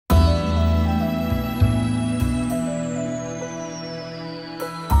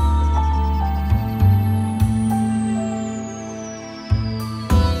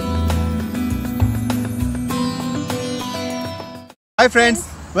Hi friends,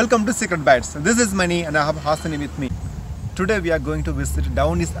 welcome to Secret Bytes. This is Mani and I have Hasani with me. Today we are going to visit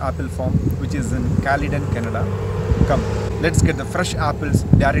Down East Apple Farm, which is in Caledon, Canada. Come, let's get the fresh apples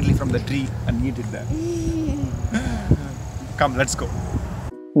directly from the tree and eat it there. Come, let's go.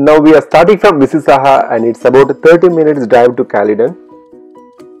 Now we are starting from Mississauga and it's about a 30 minutes drive to Caledon.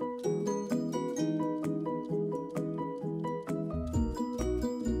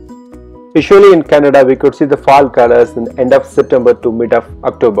 Usually in Canada we could see the fall colors in the end of September to mid of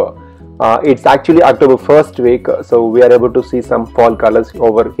October. It's actually October first week, so we are able to see some fall colors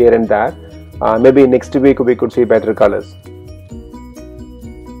over here and there. Maybe next week we could see better colors.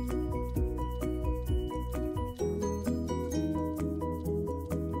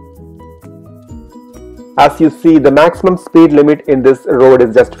 As you see, the maximum speed limit in this road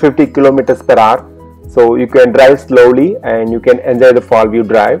is just 50 kilometers per hour. So you can drive slowly and you can enjoy the fall view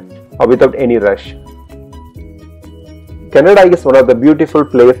drive without any rush. Canada is one of the beautiful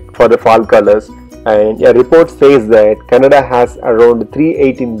places for the fall colors, and a report says that Canada has around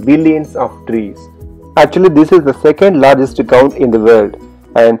 318 billions of trees. Actually, this is the second largest count in the world,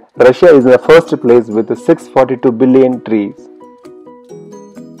 and Russia is in the first place with 642 billion trees.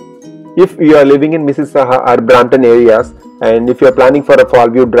 If you are living in Mississauga or Brampton areas and if you are planning for a fall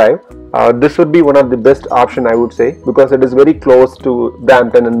view drive, this would be one of the best option, I would say, because it is very close to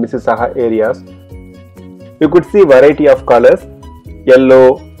Brampton and Mississauga areas. You could see variety of colors: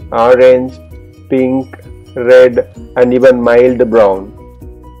 yellow, orange, pink, red and even mild brown.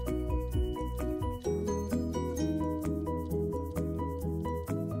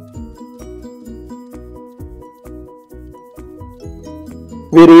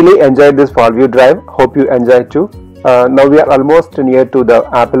 We really enjoyed this fall view drive. Hope you enjoyed too. Now we are almost near to the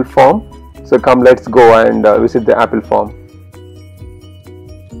apple farm. So come, let's go and visit the apple farm.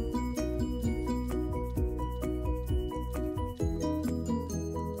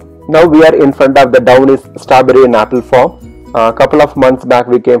 Now we are in front of the Down East strawberry and apple farm. A couple of months back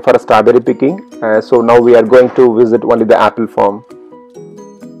we came for a strawberry picking. So now we are going to visit only the apple farm.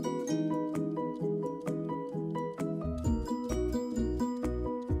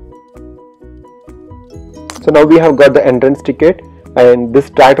 So now we have got the entrance ticket, and this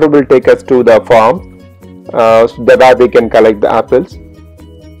tractor will take us to the farm so that we can collect the apples.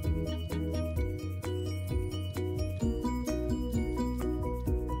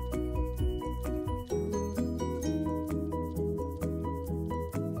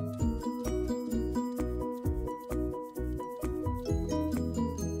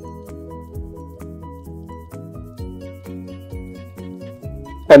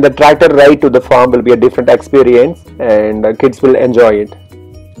 And the tractor ride to the farm will be a different experience, and kids will enjoy it.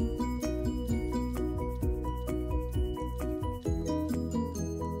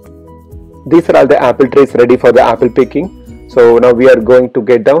 These are all the apple trees ready for the apple picking. So now we are going to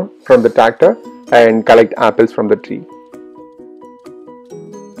get down from the tractor and collect apples from the tree.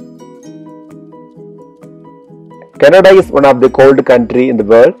 Canada is one of the cold country in the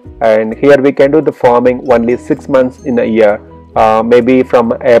world, and here we can do the farming only 6 months in a year. Maybe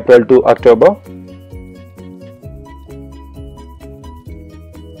from April to October.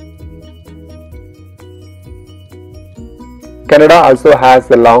 Canada also has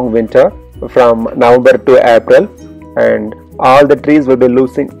a long winter from November to April, and all the trees will be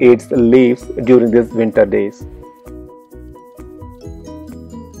losing its leaves during these winter days.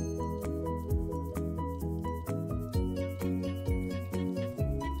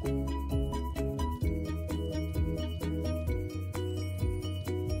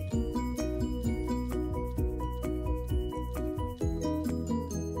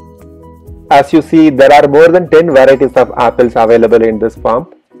 As you see, there are more than 10 varieties of apples available in this farm,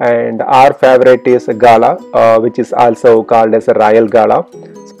 and our favorite is Gala, which is also called as a Royal Gala.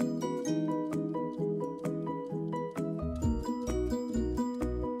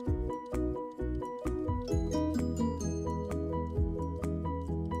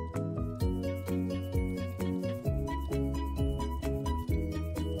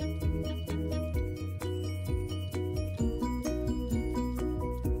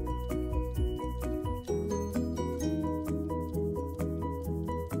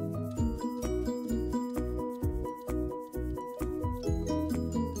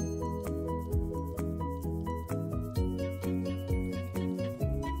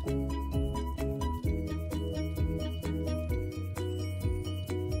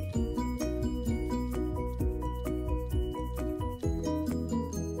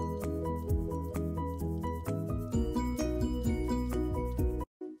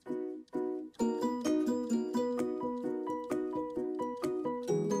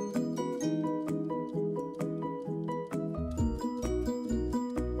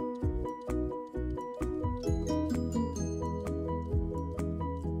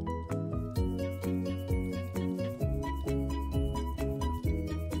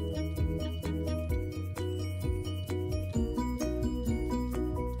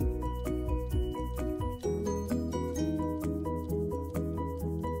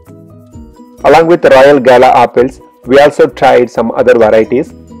 Along with the Royal Gala apples, we also tried some other varieties,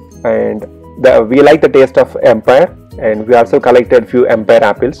 and we like the taste of Empire, and we also collected few Empire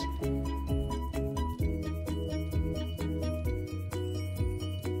apples.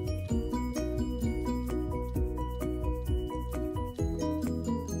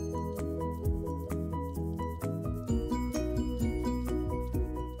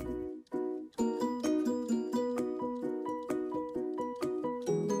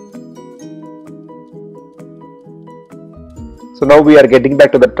 So now we are getting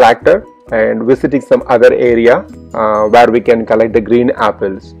back to the tractor and visiting some other area where we can collect the green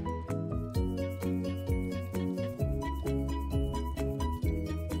apples.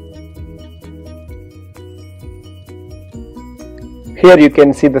 Here you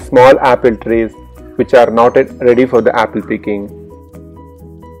can see the small apple trees which are not yet ready for the apple picking.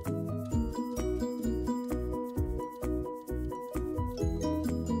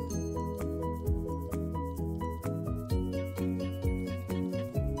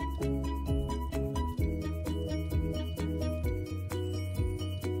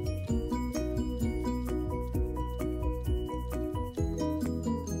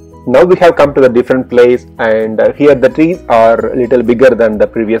 Now we have come to the different place, and here the trees are a little bigger than the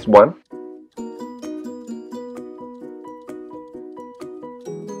previous one.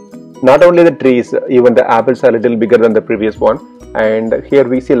 Not only the trees, even the apples are a little bigger than the previous one, and here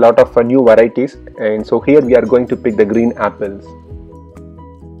we see a lot of new varieties, and so here we are going to pick the green apples.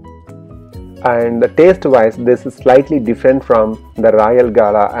 And taste wise, this is slightly different from the Royal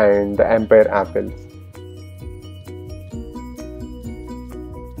Gala and the Empire apples.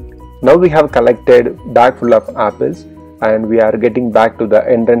 Now we have collected bag full of apples, and we are getting back to the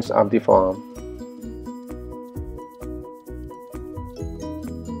entrance of the farm.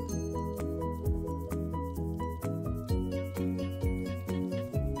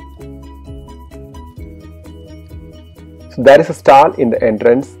 So there is a stall in the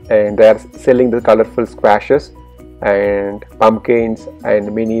entrance, and they are selling the colorful squashes and pumpkins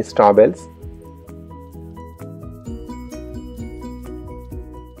and mini strawberries.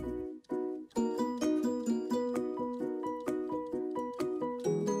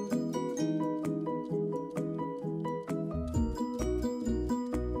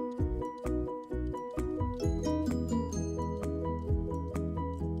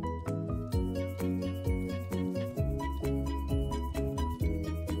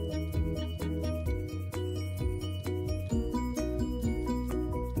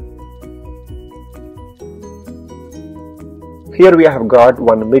 Here we have got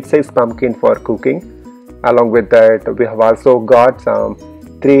one mid-sized pumpkin for cooking. Along with that, we have also got some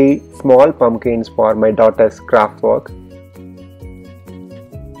 3 small pumpkins for my daughter's craft work.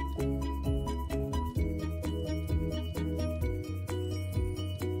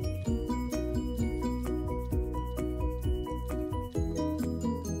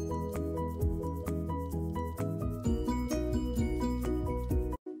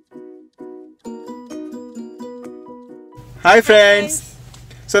 Hi friends!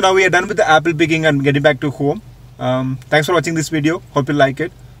 So now we are done with the apple picking and getting back to home. Thanks for watching this video. Hope you like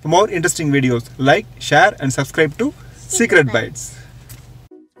it. For more interesting videos, like, share and subscribe to Secret Bytes.